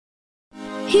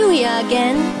Here we are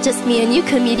again, just me and you,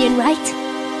 comedian,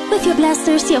 right? With your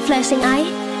blasters, your flashing eye,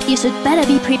 you should better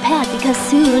be prepared because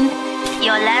soon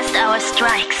your last hour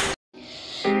strikes.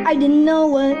 I didn't know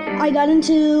what I got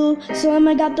into, so I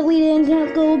might got deleted and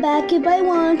can't go back if I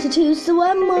wanted to. So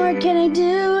what more can I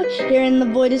do? Here in the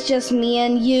void, it's just me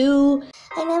and you.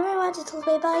 I never wanted to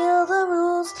play by all the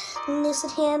rules. This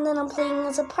at hand, then I'm playing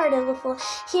as a part of a fool.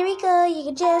 Here we go, you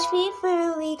can judge me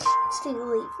thoroughly. It's too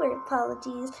late for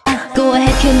apologies. Go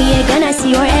ahead, kill me again, I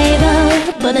see you're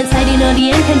able. But inside you know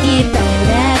the end can be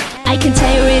better. I can tell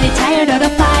you're really tired of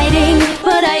the fighting,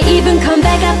 but I even come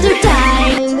back after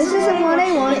dying. This isn't what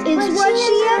I want, it's what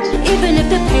she asked. Even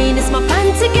if the pain is more fun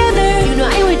together, you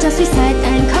know I will just reset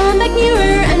and come back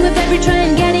nearer. And with every try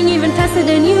I'm getting even faster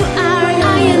than you are.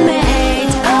 I am made.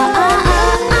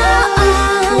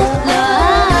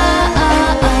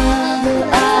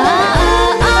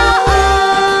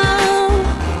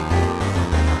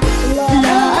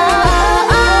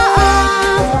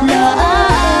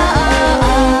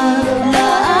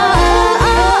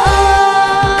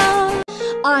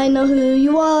 I know who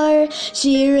you are,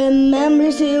 she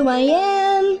remembers who I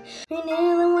am. We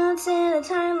knew that once in a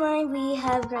timeline we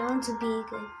have grown to be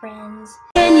good friends.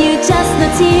 Can you just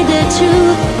not see the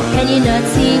truth? Can you not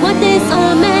see what this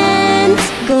all meant?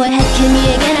 Go ahead, kill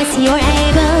me again, I see you're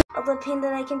able. All the pain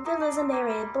that I can feel is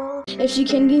unbearable. If she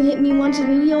can hit me once,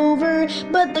 it'll be over,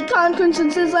 but the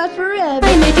consequences last forever.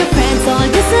 I made your friends all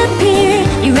disappear,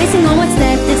 erasing all what's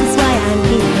left, this is why I'm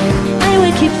here. I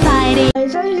will keep fighting. I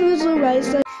said it was the right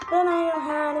side, but I know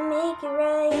how to make it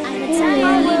right.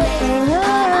 I'm a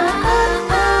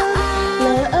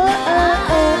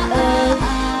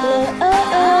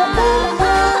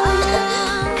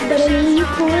but I need you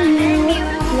for you.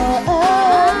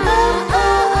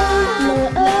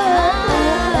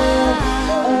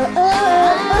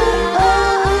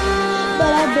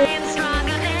 But I've been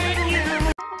stronger than you.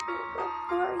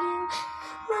 for you.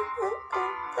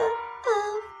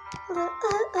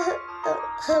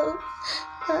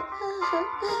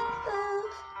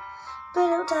 But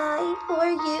I'll die for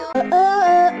you.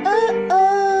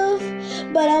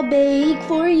 But I'll beg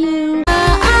for you.